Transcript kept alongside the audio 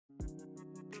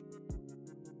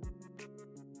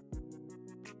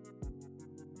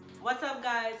What's up,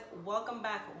 guys? Welcome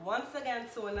back once again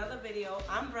to another video.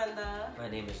 I'm Brenda. My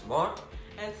name is Mark.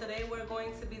 And today we're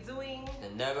going to be doing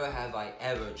The Never Have I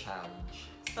Ever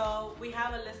Challenge. So we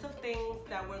have a list of things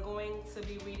that we're going to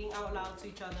be reading out loud to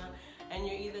each other, and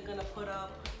you're either gonna put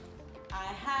up I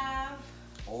have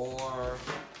or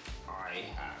I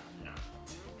have not.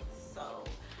 So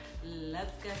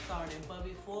let's get started. But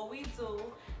before we do,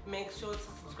 make sure to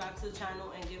subscribe to the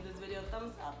channel and give this video a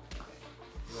thumbs up.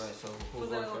 Right, so who's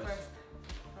gonna go first?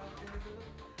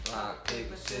 Rock,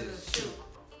 paper, scissors, shoot.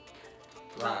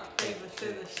 Rock, paper,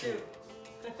 scissors, shoot.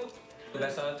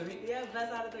 Best out of three? Yeah,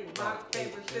 best out of three. Rock,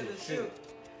 paper, scissors, shoot.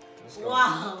 Let's go.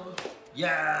 Wow.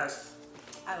 Yes!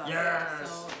 I love Yes! it.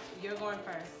 So you're going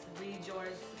first. Read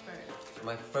yours first.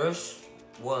 My first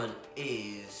one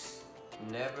is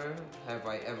never have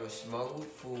I ever smuggled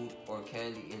food or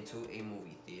candy into a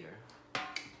movie theater.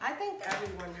 I think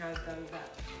everyone has done that.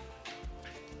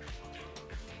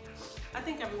 I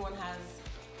think everyone has.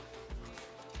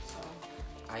 So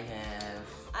I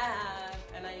have.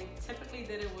 And I typically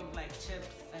did it with like chips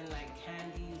and like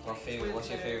candies. What's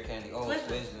your favorite candy? Oh,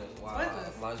 Twizzlers. Wow.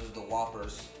 Twizzlers. Mine was the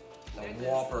Whoppers. Like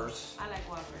They're Whoppers. I like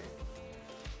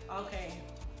Whoppers. Okay.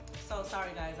 So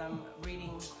sorry guys, I'm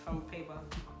reading from paper.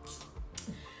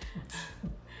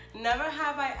 Never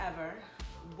have I ever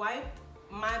wiped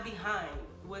my behind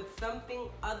with something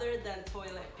other than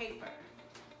toilet paper.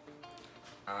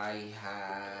 I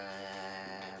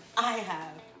have.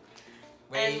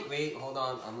 Wait, hold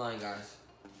on. I'm lying, guys.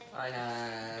 I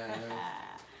have.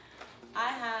 I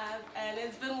have, and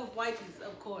it's been with wipes,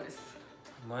 of course.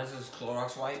 Mine is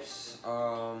Clorox wipes.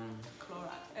 Clorox,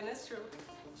 and it's true.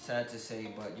 Sad to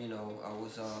say, but you know, I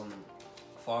was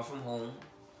far from home.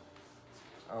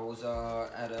 I was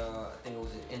at I think it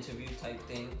was an interview type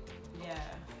thing. Yeah.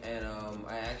 And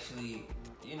I actually,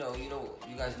 you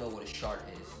guys know what a shark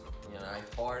is. You know, I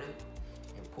farted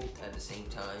and pooped at the same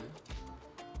time.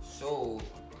 So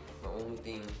the only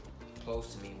thing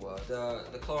close to me was the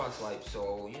Clorox wipe.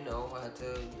 So I had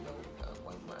to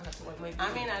wipe my.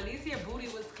 I mean, at least your booty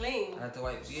was clean. I had to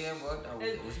wipe. Yeah, but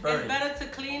it was burning. It's better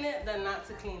to clean it than not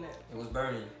to clean it. It was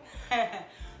burning.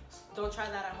 Don't try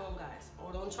that at home, guys,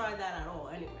 or don't try that at all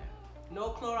anywhere. No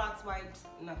Clorox wipes,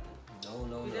 nothing.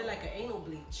 No. We did like an anal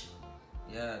bleach.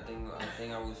 Yeah, I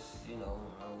think I was,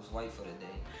 I was white for the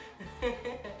day.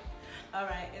 All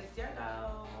right, it's your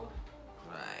go.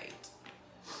 Right.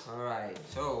 All right.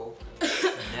 So,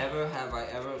 never have I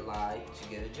ever lied to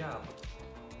get a job.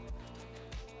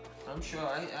 I'm sure.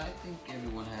 I think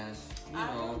everyone has. I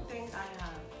don't think I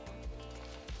have.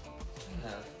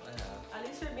 I have. At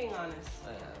least you're being honest.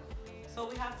 I have. So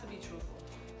we have to be truthful.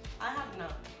 I have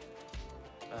not.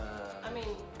 I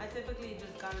mean, I typically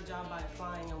just got a job by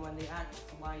applying, and when they ask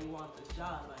why you want this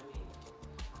job, I mean,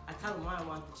 I tell them why I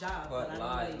want the job, but I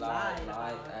don't really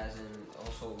lie as in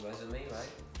also resume,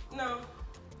 right? No.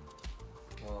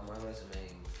 Well, my resume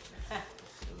is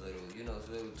a little, it's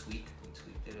a little tweak. We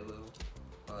tweaked it a little.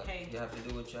 But hey, you have to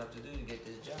do what you have to do to get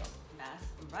this job.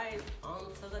 That's right. On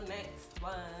to the next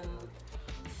one.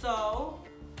 So,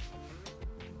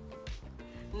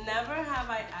 never have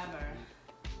I ever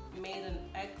made an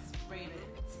X-rated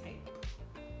tape.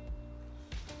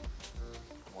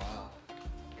 Wow.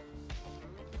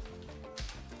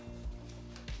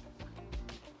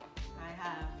 I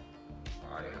have.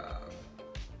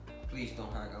 Please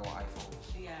don't hack our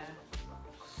iPhones. Yeah.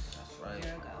 That's right.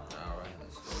 Here we go. Alright,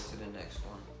 let's go to the next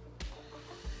one.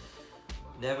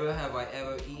 Never have I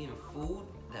ever eaten food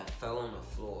that fell on the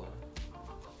floor.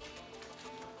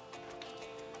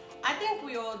 I think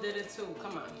we all did it too.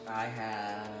 Come on. I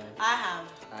have.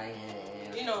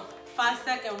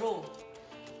 5-second rule.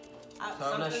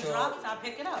 So I'm not sure. Drops, I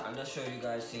pick it up. I'm not sure you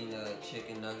guys seen the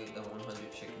chicken nugget, the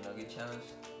 100 chicken nugget challenge.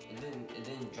 It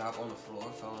didn't drop on the floor,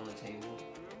 it fell on the table.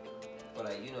 But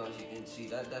as you can see,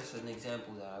 that's an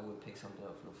example that I would pick something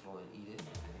up from the floor and eat it.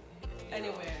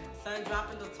 Anywhere. Son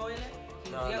drop in the toilet,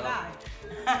 he's No. your guy.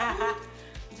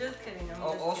 Just kidding.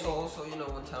 Also,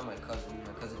 one time my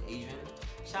cousin Adrian.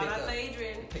 Shout out to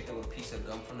Adrian. He picked up a piece of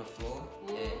gum from the floor,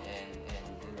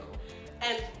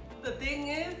 And the thing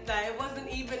is that it wasn't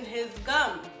even his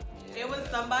gum. Yeah. It was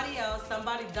somebody else.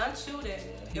 Somebody done shoot it.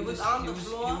 Yeah. It was on the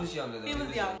floor. He was younger though. He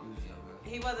was young.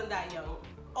 He wasn't that young.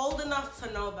 Old enough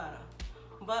to know better.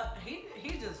 But he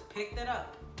just picked it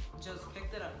up.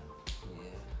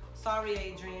 Yeah. Sorry,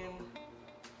 Adrian.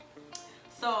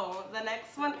 So the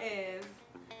next one is,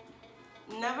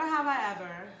 never have I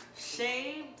ever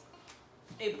shaved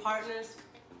a partner's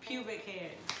pubic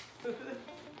hairs.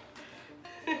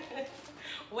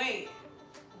 Wait,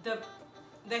 the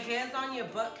hairs on your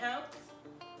butt counts?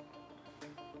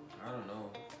 I don't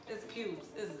know. It's pubes.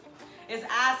 It's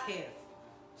ass hairs.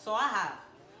 So I have.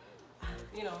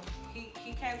 You know, he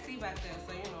can't see back there,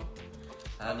 so you know.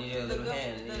 I need a little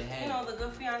hand. You know, the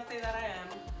good fiance that I am,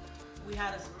 we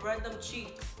had to spread them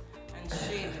cheeks and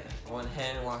shave it. One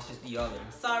hand washes the other.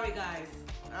 Sorry, guys.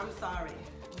 I'm sorry.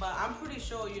 But I'm pretty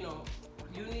sure, you know,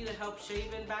 you needed help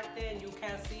shaving back there and you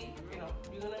can't see, you know,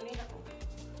 you're gonna need help.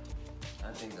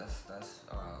 I think that's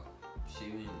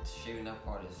shaving that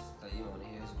part is like, you know, when the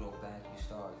hairs grow back, you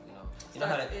start, you know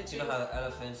how the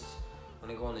elephants, when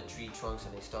they go on the tree trunks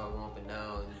and they start going up and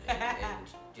down and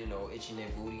you know, itching their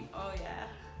booty. Oh yeah.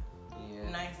 Yeah.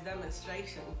 Nice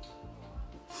demonstration.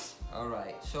 All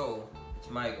right, so it's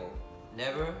my goal.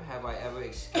 Never have I ever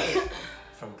escaped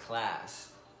from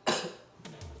class.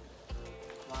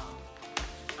 Wow.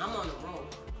 I'm on the road.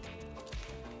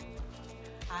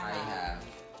 I have.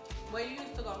 Where you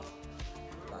used to go?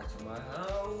 Back to my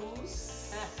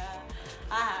house.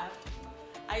 I have.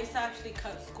 I used to actually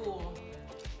cut school.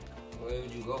 Where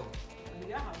would you go? In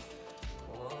your house.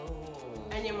 Oh.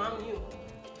 And your mom knew.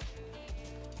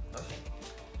 Okay.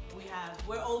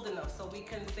 We're old enough so we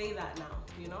can say that now,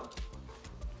 you know?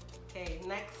 Okay,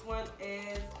 next one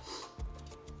is,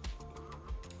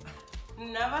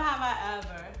 never have I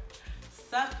ever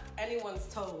sucked anyone's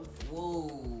toes.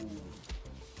 Whoa.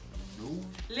 No.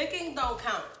 Licking don't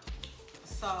count.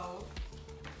 So,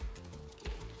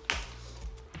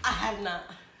 I have not.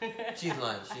 She's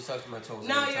lying. She sucked my toes.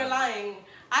 No, every you're time. lying.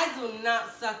 I do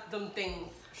not suck them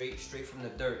things. Straight from the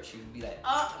dirt. She would be like,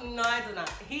 Oh, no, I do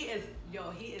not. He is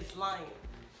lying.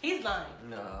 He's lying.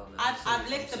 no. I've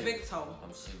licked the big toe.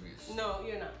 I'm serious. No,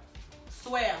 you're not.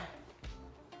 Swear.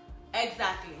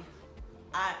 Exactly.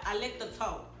 I licked the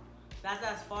toe. That's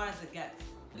as far as it gets.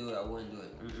 Do it. I wouldn't do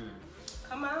it. Mm-mm.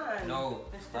 Come on. No,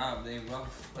 stop. They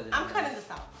rough. I'm cutting this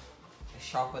out. It's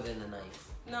sharper than a knife.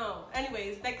 No.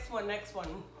 Anyways, next one.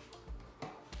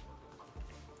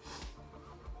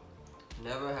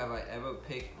 Never have I ever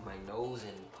picked my nose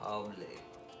in public.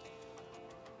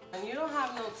 And you don't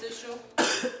have no tissue?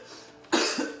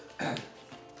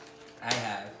 I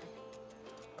have.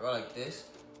 I go like this,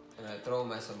 and I throw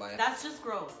them at somebody. That's just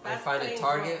gross. That's I find a plain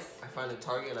target. gross. I find a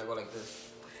target, and I go like this.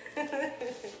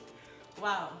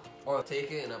 Wow. Or I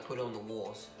take it and I put it on the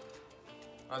walls.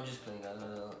 I'm just playing. I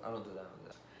don't do that.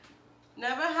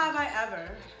 Never have I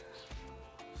ever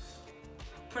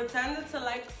pretended to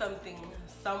like something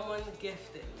someone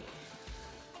gifted me.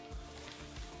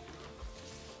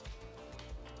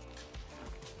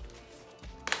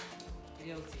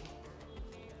 Guilty.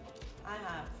 I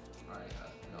have.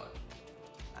 Not.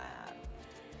 I have.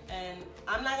 And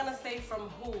I'm not gonna say from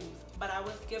whose, but I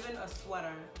was given a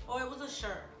sweater, or it was a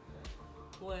shirt,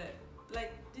 with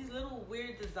like these little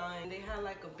weird designs. They had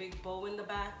like a big bow in the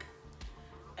back,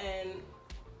 and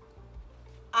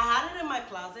I had it in my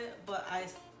closet, but I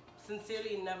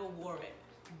sincerely never wore it.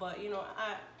 But you know,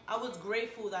 I was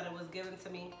grateful that it was given to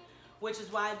me, which is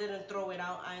why I didn't throw it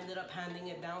out. I ended up handing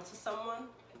it down to someone.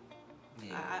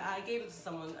 Yeah. I gave it to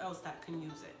someone else that can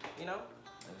use it, you know?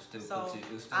 It was still put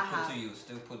to use.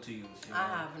 Still put to use. You know? I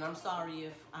have, and I'm sorry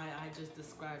if I just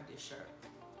described this shirt.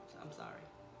 I'm sorry.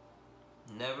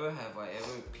 Never have I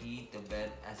ever peed the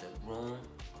bed as a grown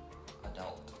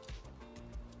adult.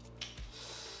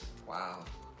 Wow.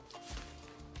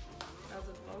 As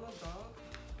a grown adult?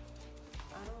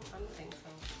 I don't think so.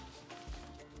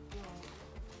 No.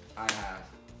 I have.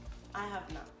 I have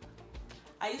not.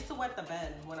 I used to wet the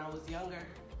bed when I was younger,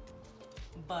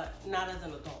 but not as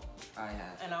an adult. I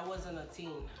have. And I wasn't a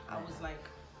teen. I was like.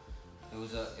 I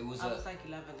was like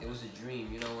 11. It was a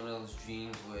dream, you know, one of those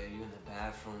dreams where you're in the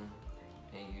bathroom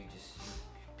and you're just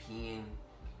peeing,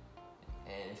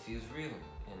 and it feels real.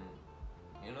 And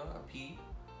you know, I peed.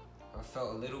 I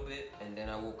felt a little bit, and then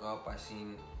I woke up. I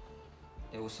seen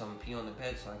there was some pee on the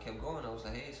bed, so I kept going. I was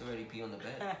like, hey, it's already pee on the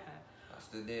bed. I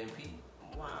stood there and peed.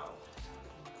 Wow.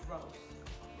 Gross.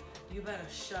 You better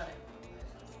shut it.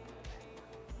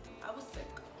 I was sick.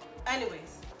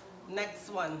 Anyways, next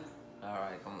one. All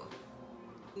right, come on.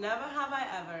 Never have I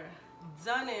ever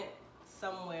done it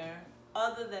somewhere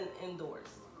other than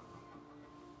indoors.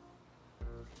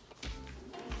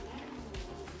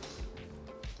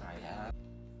 I have.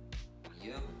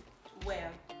 You?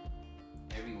 Where?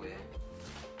 Everywhere.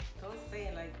 Don't say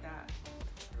it like that.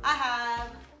 I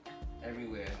have.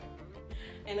 Everywhere.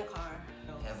 In a car.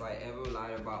 No. Have I ever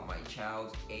lied about my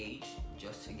child's age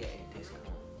just to get a discount?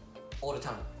 All the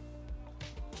time.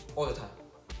 All the time.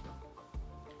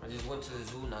 I just went to the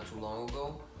zoo not too long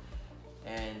ago,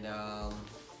 and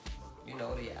you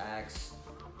know, they asked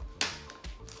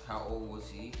how old was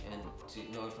he, and to,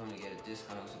 you know, for him to get a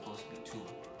discount, it was supposed to be 2.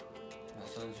 My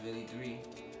son's really 3,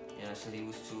 Yeah, I said he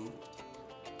was 2.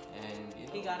 And, you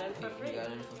know. He got in for free. He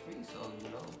got in for free, so, you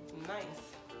know. Nice.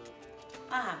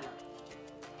 I have not.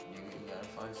 You gotta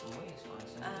find some ways.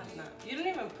 I have not. You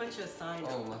didn't even put your sign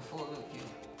Oh, up. my fault. Look, you.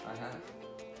 I have.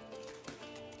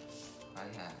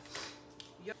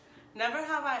 Never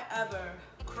have I ever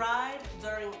cried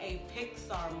during a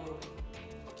Pixar movie.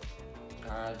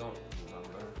 I don't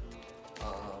remember.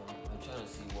 I'm trying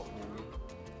to see what movie.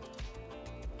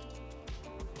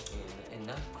 And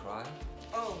not cry.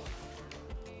 Oh.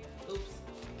 Oops.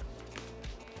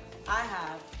 I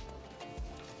have.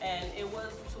 And it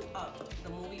was to Up, the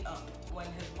movie Up, when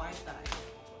his wife died.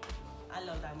 I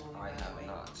love that movie. I have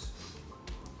not.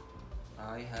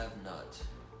 I have not.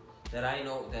 That I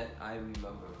know, that I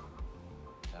remember.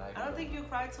 I don't think you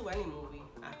cried to any movie,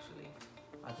 actually.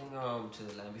 I think To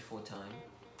the Land Before Time.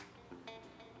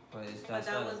 But that's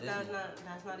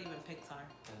not even Pixar.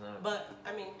 But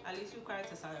I mean, at least you cried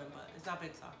to Siren, but it's not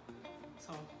Pixar,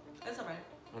 so it's alright.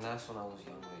 And that's when I was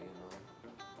younger, you know.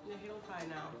 Yeah, you don't cry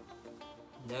now.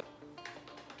 No.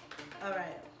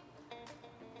 Alright.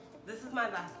 This is my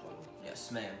last one.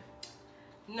 Yes, ma'am.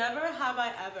 Never have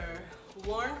I ever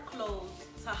worn clothes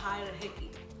to hide a hickey.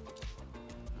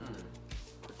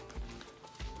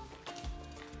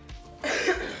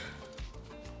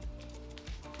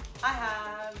 I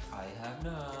have. I have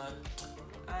not.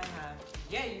 I have.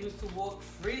 Yeah, you used to walk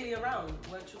freely around.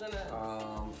 What you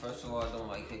gonna? First of all, I don't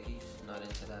like hickeys. Not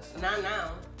into that stuff. Not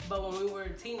now, but when we were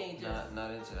teenagers.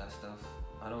 Not into that stuff.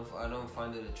 I don't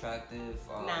find it attractive.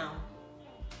 Now.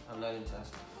 I'm not into that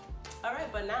stuff. All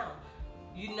right, but now.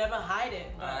 You never hide it,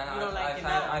 but you don't like it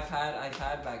now. I've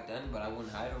had back then, but I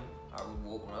wouldn't hide them. I would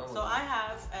walk around with them. So I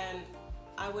have, and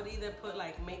I would either put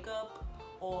like makeup,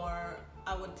 or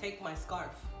I would take my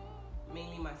scarf,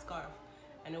 mainly my scarf,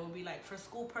 and it would be like for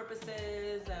school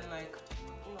purposes and like,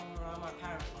 you know, around my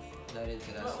parents. Not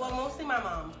into that. Well, mostly my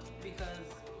mom, because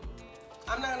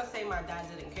I'm not gonna say my dad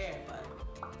didn't care, but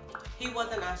he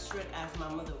wasn't as strict as my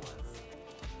mother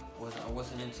was. I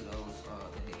wasn't into those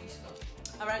the hickey stuff.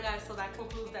 Alright guys, so that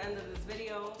concludes the end of this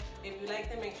video. If you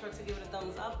liked it, make sure to give it a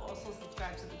thumbs up. Also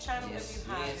subscribe to the channel if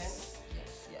you haven't. Yes.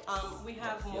 We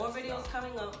have more videos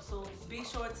coming up, so be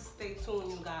sure to stay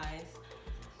tuned, you guys.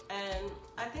 And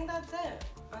I think that's it.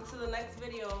 Until the next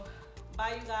video.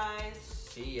 Bye, you guys.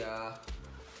 See ya.